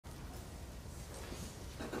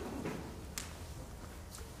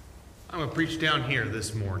I'm going to preach down here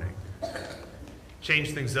this morning.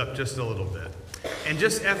 Change things up just a little bit. And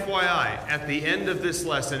just FYI, at the end of this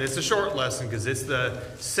lesson, it's a short lesson because it's the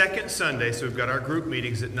second Sunday, so we've got our group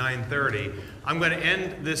meetings at 9:30. I'm going to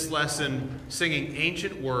end this lesson singing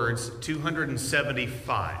Ancient Words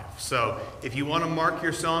 275. So if you want to mark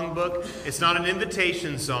your songbook, it's not an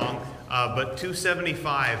invitation song, but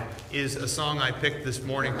 275 is a song I picked this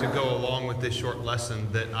morning to go along with this short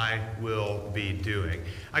lesson that I will be doing.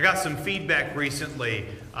 I got some feedback recently.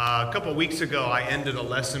 A couple weeks ago, I ended a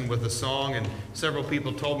lesson with a song, and several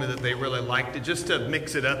people told me that they really liked it, just to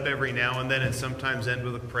mix it up every now and then, and sometimes end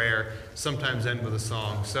with a prayer, sometimes end with a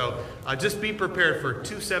song. So just be prepared for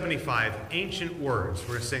 275, Ancient Words. We're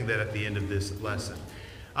going to sing that at the end of this lesson.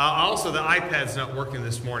 Also, the iPad's not working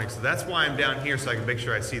this morning, so that's why I'm down here, so I can make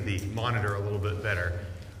sure I see the monitor a little bit better.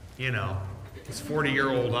 You know, these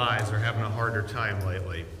 40-year-old eyes are having a harder time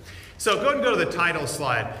lately. So go ahead and go to the title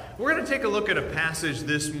slide. We're going to take a look at a passage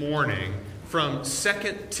this morning from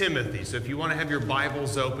 2 Timothy. So if you want to have your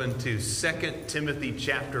Bibles open to 2 Timothy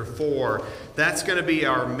chapter 4, that's going to be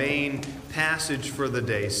our main passage for the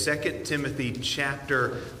day, 2 Timothy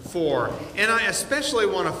chapter 4. And I especially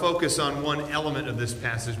want to focus on one element of this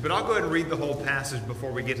passage, but I'll go ahead and read the whole passage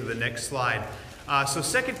before we get to the next slide. So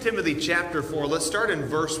 2 Timothy chapter 4, let's start in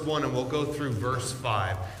verse 1 and we'll go through verse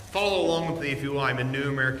 5. Follow along with me if you will. I'm in New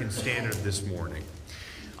American Standard this morning.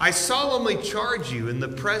 I solemnly charge you in the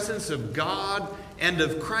presence of God and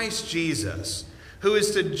of Christ Jesus, who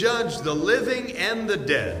is to judge the living and the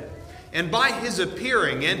dead, and by his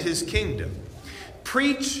appearing and his kingdom.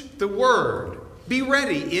 Preach the word. Be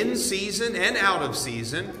ready in season and out of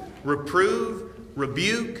season. Reprove,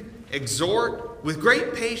 rebuke, exhort with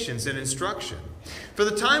great patience and instruction. For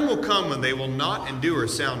the time will come when they will not endure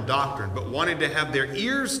sound doctrine, but wanting to have their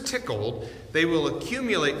ears tickled, they will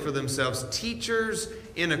accumulate for themselves teachers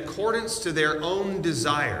in accordance to their own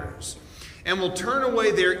desires, and will turn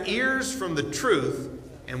away their ears from the truth,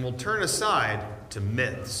 and will turn aside to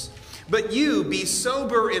myths. But you be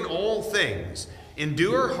sober in all things,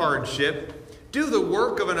 endure hardship, do the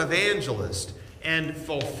work of an evangelist, and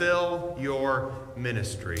fulfill your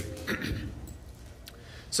ministry.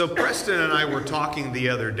 So Preston and I were talking the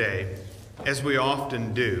other day, as we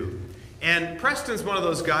often do. And Preston's one of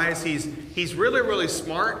those guys, he's really, really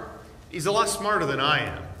smart. He's a lot smarter than I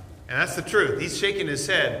am. And that's the truth. He's shaking his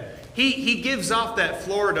head. He gives off that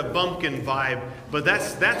Florida bumpkin vibe, but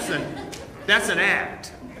that's an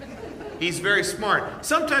act. He's very smart.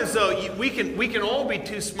 Sometimes, though, we can all be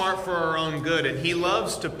too smart for our own good. And he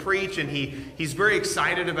loves to preach, and he's very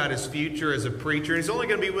excited about his future as a preacher. He's only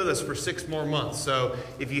going to be with us for 6 more months. So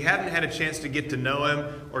if you haven't had a chance to get to know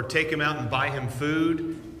him or take him out and buy him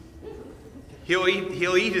food, he'll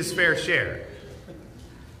eat his fair share.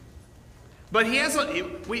 But he has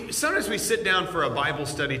sometimes we sit down for a Bible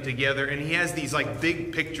study together, and he has these like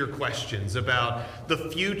big picture questions about the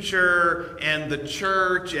future and the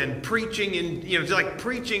church and preaching, and like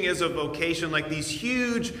preaching as a vocation, like these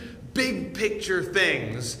huge big picture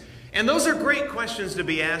things. And those are great questions to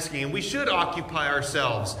be asking, and we should occupy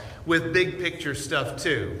ourselves with big picture stuff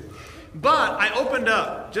too. But I opened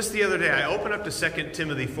up just the other day. I opened up to 2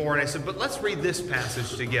 Timothy 4, and I said, "But let's read this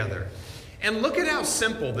passage together." And look at how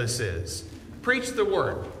simple this is. Preach the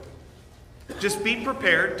word. Just be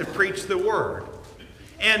prepared to preach the word.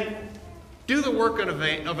 And do the work of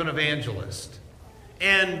an evangelist.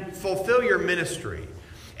 And fulfill your ministry.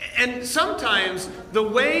 And sometimes the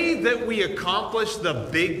way that we accomplish the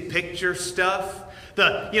big picture stuff,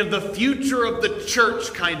 the future of the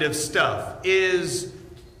church kind of stuff, is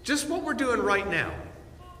just what we're doing right now.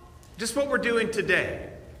 Just what we're doing today.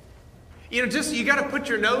 You got to put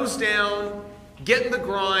your nose down, get in the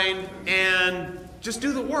grind, and just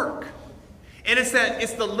do the work. And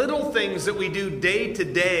it's the little things that we do day to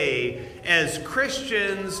day as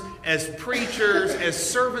Christians, as preachers, as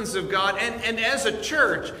servants of God, and as a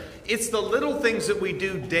church. It's the little things that we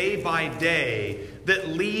do day by day that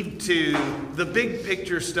lead to the big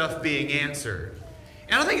picture stuff being answered.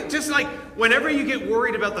 And I think just like whenever you get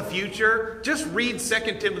worried about the future, just read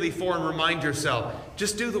 2 Timothy 4 and remind yourself,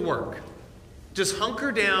 just do the work. Just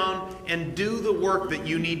hunker down and do the work that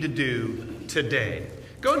you need to do today.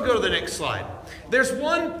 Go to the next slide. There's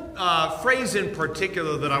one phrase in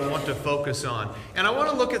particular that I want to focus on. And I want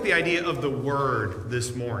to look at the idea of the word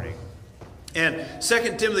this morning. And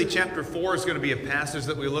 2 Timothy chapter 4 is going to be a passage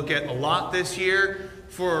that we look at a lot this year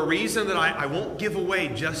for a reason that I won't give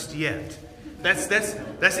away just yet.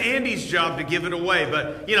 That's Andy's job to give it away.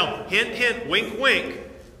 But, hint, hint, wink, wink.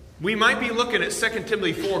 We might be looking at 2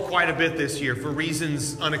 Timothy 4 quite a bit this year for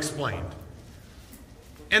reasons unexplained.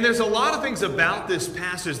 And there's a lot of things about this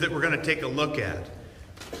passage that we're going to take a look at.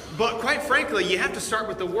 But quite frankly, you have to start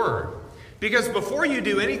with the Word. Because before you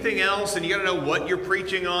do anything else, and you got to know what you're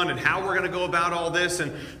preaching on and how we're going to go about all this,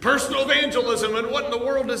 and personal evangelism, and what in the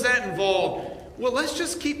world does that involve? Well, let's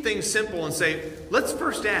just keep things simple and say, let's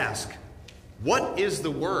first ask, what is the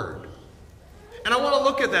Word? And I want to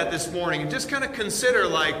look at that this morning and just kind of consider,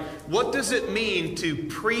 like, what does it mean to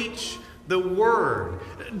preach the Word?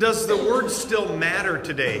 Does the Word still matter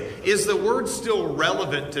today? Is the Word still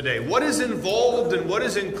relevant today? What is involved and what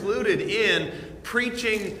is included in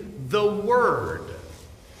preaching the Word?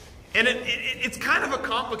 And it's kind of a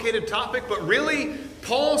complicated topic, but really,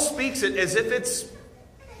 Paul speaks it as if it's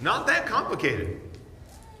not that complicated.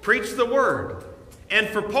 Preach the Word. And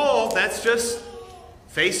for Paul, that's just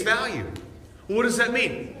face value. What does that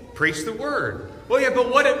mean? Preach the Word. Well, yeah, but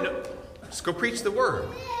no, just go preach the Word.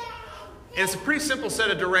 And it's a pretty simple set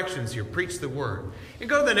of directions here. Preach the Word. And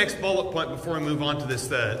go to the next bullet point before we move on to this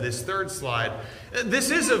third slide.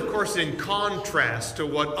 This is, of course, in contrast to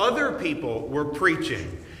what other people were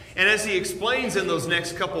preaching. And as he explains in those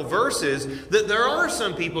next couple verses, that there are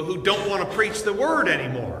some people who don't want to preach the Word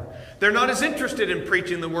anymore. They're not as interested in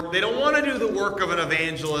preaching the Word. They don't want to do the work of an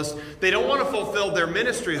evangelist. They don't want to fulfill their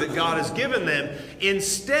ministry that God has given them.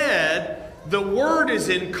 Instead, the Word is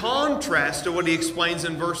in contrast to what he explains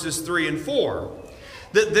in verses 3 and 4.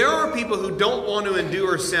 That there are people who don't want to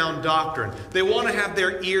endure sound doctrine. They want to have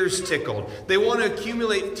their ears tickled. They want to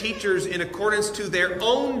accumulate teachers in accordance to their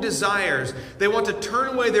own desires. They want to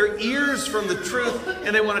turn away their ears from the truth,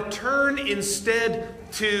 and they want to turn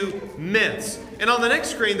instead to myths. And on the next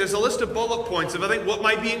screen, there's a list of bullet points of, I think, what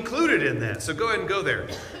might be included in that. So go ahead and go there.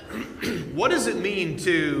 What does it mean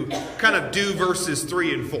to kind of do verses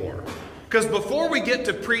 3 and 4? Because before we get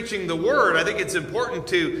to preaching the Word, I think it's important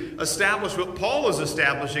to establish what Paul is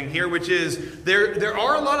establishing here, which is there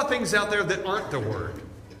are a lot of things out there that aren't the Word.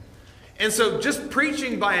 And so just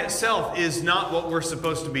preaching by itself is not what we're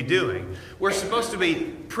supposed to be doing. We're supposed to be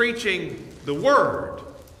preaching the Word.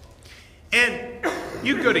 And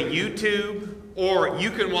you can go to YouTube, or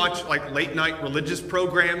you can watch like late night religious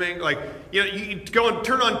programming. Like, you know, you go and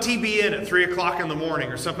turn on TBN at 3 o'clock in the morning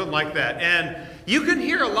or something like that. And you can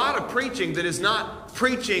hear a lot of preaching that is not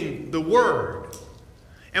preaching the Word.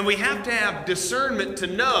 And we have to have discernment to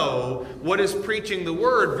know what is preaching the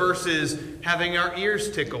Word versus having our ears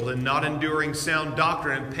tickled and not enduring sound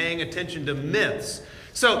doctrine and paying attention to myths.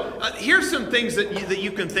 So here's some things that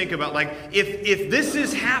you can think about. Like, if this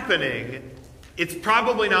is happening, it's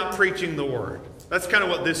probably not preaching the Word. That's kind of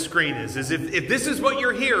what this screen is if this is what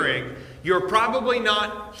you're hearing, you're probably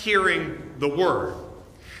not hearing the Word.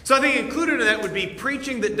 So I think included in that would be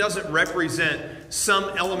preaching that doesn't represent some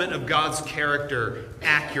element of God's character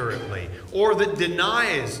accurately, or that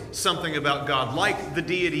denies something about God, like the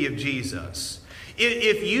deity of Jesus.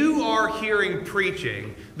 If you are hearing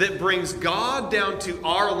preaching that brings God down to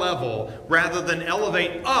our level rather than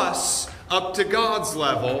elevate us up to God's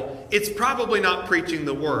level, it's probably not preaching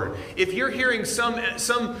the Word. If you're hearing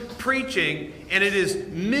some preaching and it is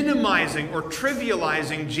minimizing or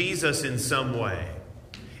trivializing Jesus in some way,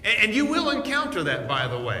 and you will encounter that, by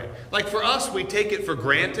the way. Like for us, we take it for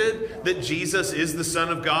granted that Jesus is the Son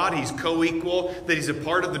of God. He's co-equal, that He's a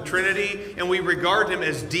part of the Trinity, and we regard Him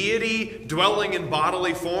as deity dwelling in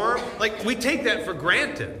bodily form. Like, we take that for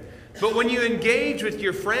granted. But when you engage with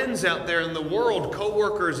your friends out there in the world,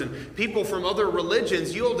 co-workers and people from other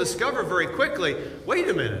religions, you'll discover very quickly, wait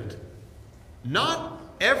a minute, not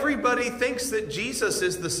everybody thinks that Jesus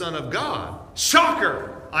is the Son of God.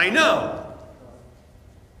 Shocker, I know.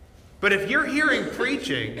 But if you're hearing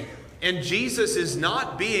preaching and Jesus is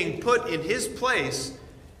not being put in His place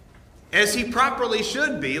as He properly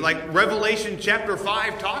should be, like Revelation chapter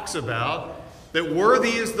 5 talks about, that worthy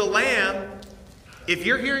is the Lamb. If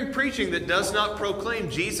you're hearing preaching that does not proclaim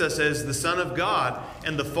Jesus as the Son of God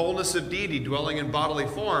and the fullness of deity dwelling in bodily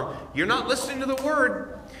form, you're not listening to the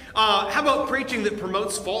Word. How about preaching that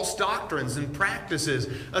promotes false doctrines and practices,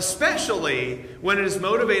 especially when it is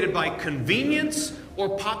motivated by convenience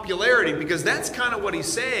or popularity? Because that's kind of what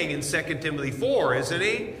he's saying in 2 Timothy 4, isn't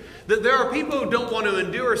he? That there are people who don't want to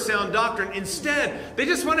endure sound doctrine. Instead, they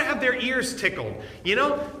just want to have their ears tickled. You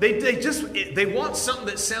know, they want something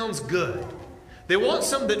that sounds good. They want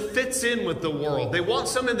something that fits in with the world. They want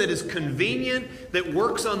something that is convenient, that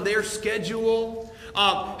works on their schedule.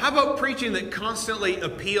 How about preaching that constantly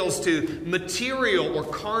appeals to material or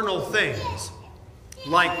carnal things?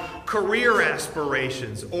 like career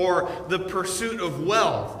aspirations or the pursuit of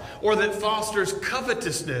wealth, or that fosters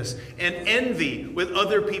covetousness and envy with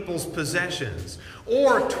other people's possessions,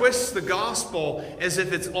 or twists the gospel as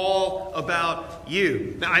if it's all about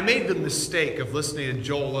you. Now, I made the mistake of listening to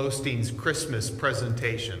Joel Osteen's Christmas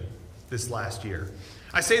presentation this last year.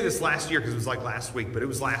 I say this last year because it was like last week, but it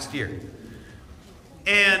was last year.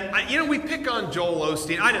 And, we pick on Joel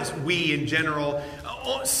Osteen, we in general,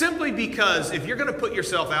 simply because if you're going to put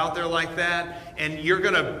yourself out there like that, and you're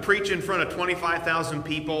going to preach in front of 25,000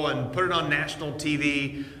 people and put it on national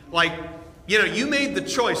TV, you made the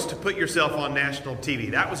choice to put yourself on national TV.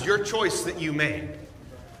 That was your choice that you made.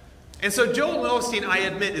 And so Joel Osteen, I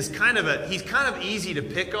admit, he's kind of easy to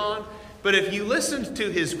pick on, but if you listened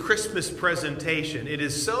to his Christmas presentation, it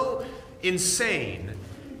is so insane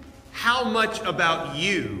how much about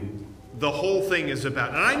you the whole thing is about.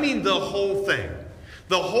 And I mean the whole thing.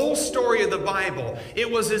 The whole story of the Bible. It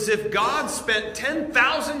was as if God spent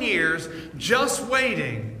 10,000 years just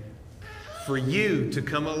waiting for you to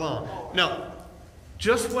come along. No,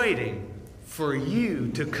 just waiting for you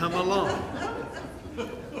to come along.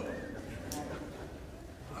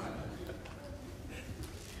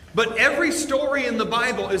 But every story in the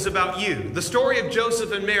Bible is about you. The story of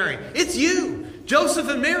Joseph and Mary, it's you. Joseph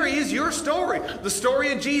and Mary is your story. The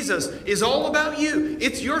story of Jesus is all about you.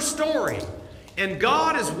 It's your story. And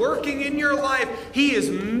God is working in your life. He is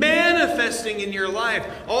manifesting in your life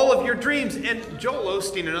all of your dreams. And Joel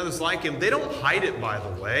Osteen and others like him, they don't hide it, by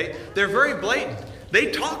the way. They're very blatant.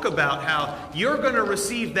 They talk about how you're going to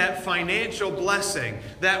receive that financial blessing,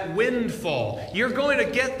 that windfall. You're going to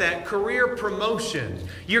get that career promotion.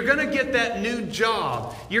 You're going to get that new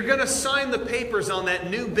job. You're going to sign the papers on that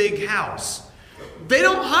new big house. They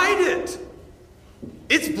don't hide it.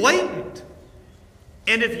 It's blatant.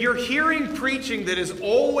 And if you're hearing preaching that is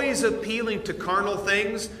always appealing to carnal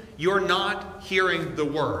things, you're not hearing the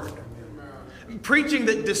Word. Preaching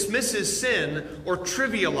that dismisses sin or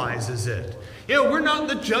trivializes it. We're not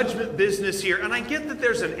in the judgment business here. And I get that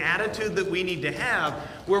there's an attitude that we need to have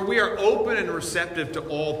where we are open and receptive to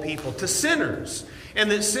all people, to sinners. And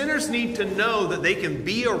that sinners need to know that they can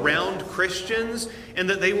be around Christians and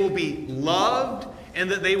that they will be loved and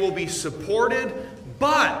that they will be supported,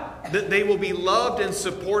 but that they will be loved and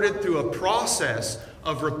supported through a process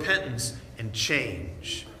of repentance and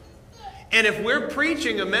change. And if we're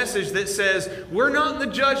preaching a message that says, we're not in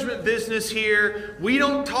the judgment business here, we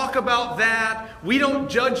don't talk about that, we don't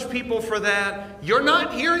judge people for that, you're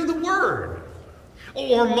not hearing the Word.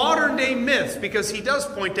 Or modern day myths, because he does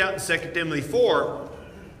point out in 2 Timothy 4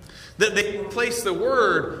 that they replace the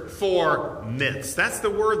word for myths. That's the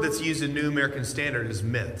word that's used in New American Standard, is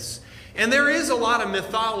myths. And there is a lot of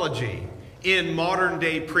mythology in modern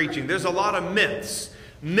day preaching. There's a lot of myths.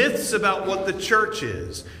 Myths about what the church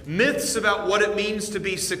is. Myths about what it means to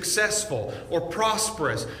be successful or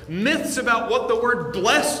prosperous. Myths about what the word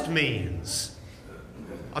blessed means.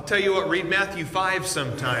 I'll tell you what, read Matthew 5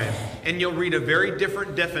 sometime, and you'll read a very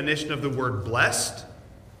different definition of the word blessed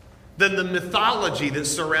than the mythology that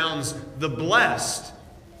surrounds the blessed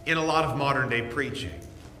in a lot of modern day preaching.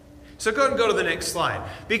 So go ahead and go to the next slide.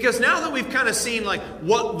 Because now that we've kind of seen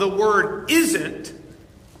what the word isn't,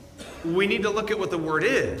 we need to look at what the word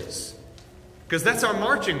is. Because that's our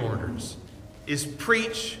marching orders, is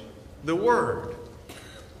preach the word.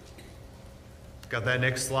 Got that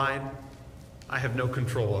next slide? I have no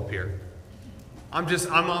control up here. I'm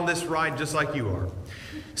on this ride just like you are.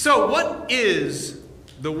 So what is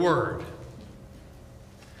the word?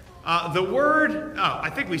 I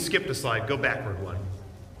think we skipped a slide. Go backward one.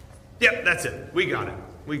 Yep, that's it. We got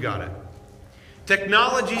it.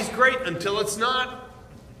 Technology's great until it's not.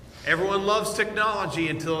 Everyone loves technology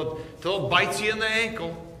until it bites you in the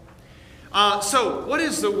ankle. So what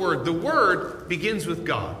is the word? The word begins with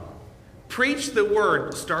God. Preach the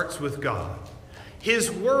word starts with God.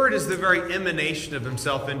 His word is the very emanation of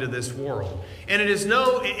himself into this world. And it's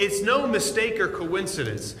no mistake or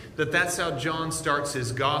coincidence that that's how John starts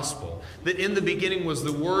his gospel. That in the beginning was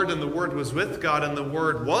the Word, and the Word was with God, and the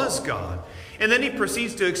Word was God. And then he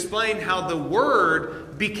proceeds to explain how the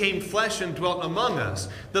Word became flesh and dwelt among us.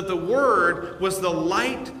 That the Word was the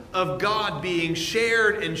light of God being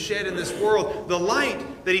shared and shed in this world. The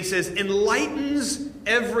light that he says enlightens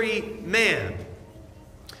every man.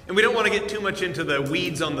 And we don't want to get too much into the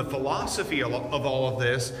weeds on the philosophy of all of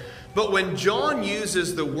this, but when John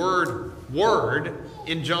uses the word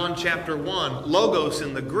in John chapter 1, logos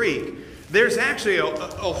in the Greek, there's actually a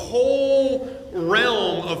whole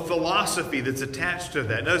realm of philosophy that's attached to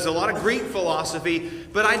that. Now, there's a lot of Greek philosophy,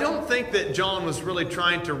 but I don't think that John was really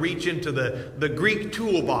trying to reach into the Greek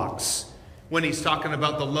toolbox when he's talking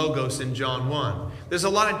about the Logos in John 1. There's a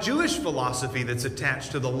lot of Jewish philosophy that's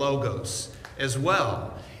attached to the Logos as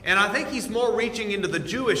well. And I think he's more reaching into the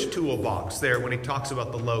Jewish toolbox there when he talks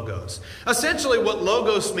about the Logos. Essentially what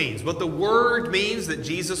Logos means, what the word means, that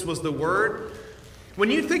Jesus was the Word.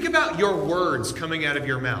 When you think about your words coming out of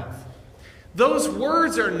your mouth, those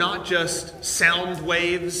words are not just sound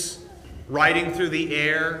waves riding through the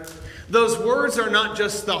air. Those words are not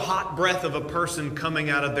just the hot breath of a person coming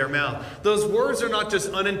out of their mouth. Those words are not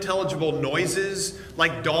just unintelligible noises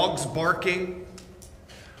like dogs barking.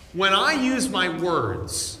 When I use my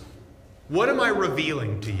words, what am I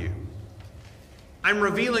revealing to you? I'm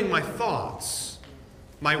revealing my thoughts,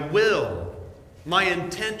 my will, my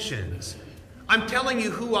intentions. I'm telling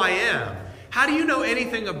you who I am. How do you know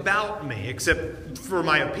anything about me except for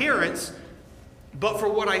my appearance, but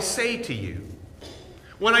for what I say to you?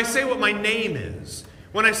 When I say what my name is,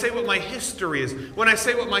 when I say what my history is, when I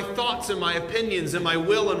say what my thoughts and my opinions and my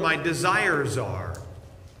will and my desires are,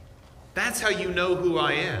 that's how you know who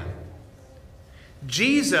I am.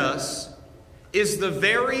 Jesus is the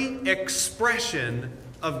very expression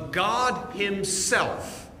of God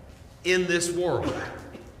Himself in this world.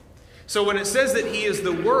 So when it says that He is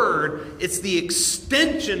the Word, it's the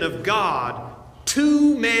extension of God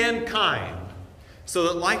to mankind. So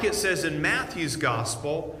that, like it says in Matthew's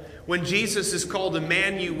Gospel, when Jesus is called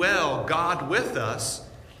Emmanuel, God with us,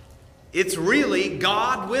 it's really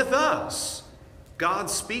God with us. God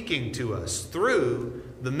speaking to us through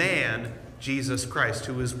the man, Jesus Christ,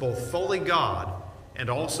 who is both fully God and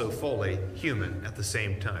also fully human at the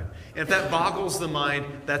same time. And if that boggles the mind,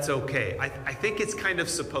 that's okay. I think it's kind of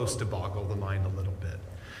supposed to boggle the mind a little bit.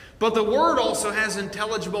 But the Word also has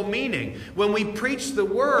intelligible meaning. When we preach the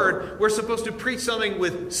Word, we're supposed to preach something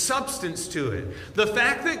with substance to it. The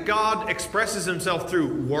fact that God expresses Himself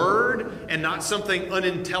through Word and not something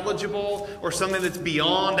unintelligible or something that's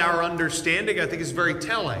beyond our understanding, I think is very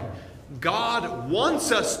telling. God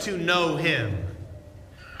wants us to know Him.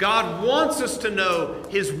 God wants us to know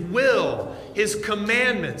His will, His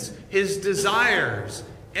commandments, His desires,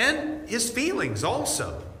 and His feelings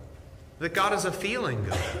also. That God is a feeling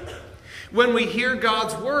God. When we hear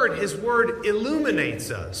God's Word, His Word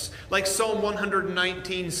illuminates us. Like Psalm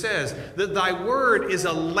 119 says, that Thy Word is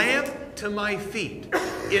a lamp to my feet.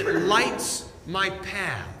 It lights my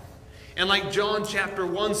path. And like John chapter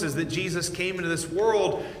 1 says, that Jesus came into this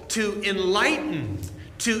world to enlighten,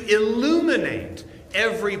 to illuminate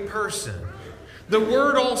every person. The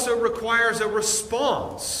Word also requires a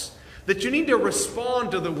response. That you need to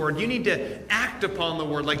respond to the Word. You need to act upon the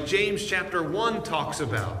Word, like James chapter 1 talks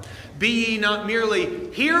about. Be ye not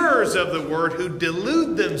merely hearers of the Word who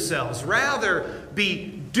delude themselves. Rather, be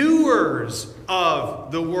doers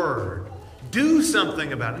of the Word. Do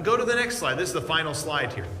something about it. Go to the next slide. This is the final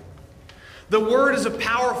slide here. The Word is a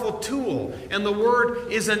powerful tool, and the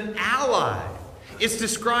Word is an ally. It's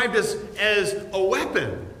described as a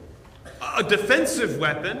weapon, a defensive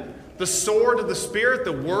weapon. The sword of the Spirit,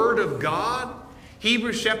 the Word of God.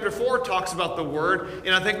 Hebrews chapter 4 talks about the Word,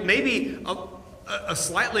 and I think maybe a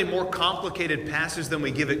slightly more complicated passage than we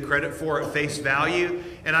give it credit for at face value.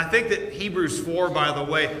 And I think that Hebrews 4, by the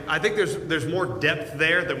way, I think there's more depth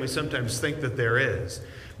there than we sometimes think that there is.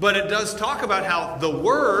 But it does talk about how the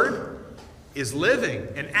Word is living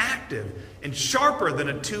and active and sharper than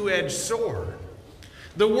a two-edged sword.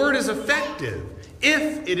 The Word is effective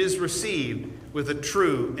if it is received with a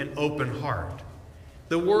true and open heart.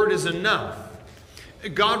 The Word is enough.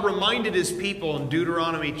 God reminded His people in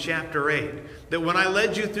Deuteronomy chapter 8 that when I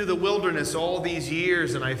led you through the wilderness all these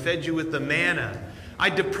years and I fed you with the manna, I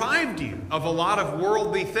deprived you of a lot of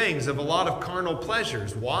worldly things, of a lot of carnal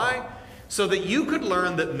pleasures. Why? So that you could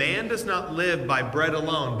learn that man does not live by bread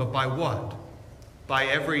alone, but by what? By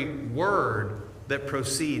every word that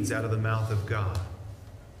proceeds out of the mouth of God.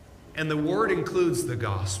 And the Word includes the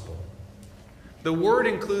gospel. The Word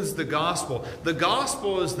includes the gospel. The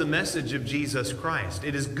gospel is the message of Jesus Christ.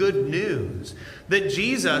 It is good news that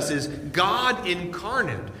Jesus is God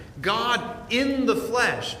incarnate, God in the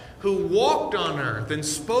flesh, who walked on earth and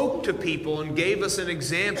spoke to people and gave us an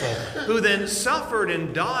example, who then suffered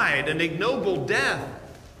and died an ignoble death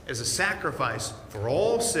as a sacrifice for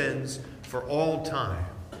all sins, for all time,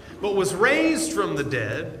 but was raised from the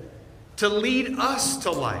dead to lead us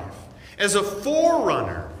to life as a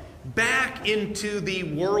forerunner back into the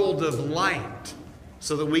world of light,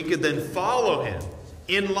 so that we could then follow Him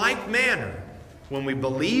in like manner when we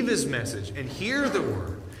believe His message and hear the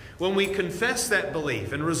Word, when we confess that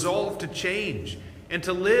belief and resolve to change and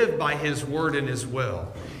to live by His Word and His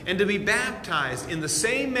will, and to be baptized in the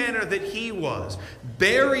same manner that He was,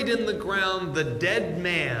 buried in the ground the dead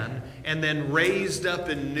man, and then raised up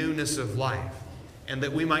in newness of life, and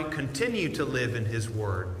that we might continue to live in his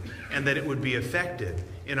word, and that it would be effective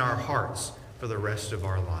in our hearts for the rest of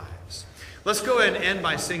our lives. Let's go ahead and end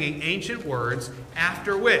by singing ancient words,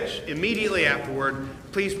 after which, immediately afterward,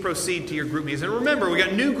 please proceed to your group meetings. And remember, we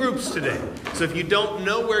got new groups today. So if you don't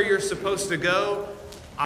know where you're supposed to go,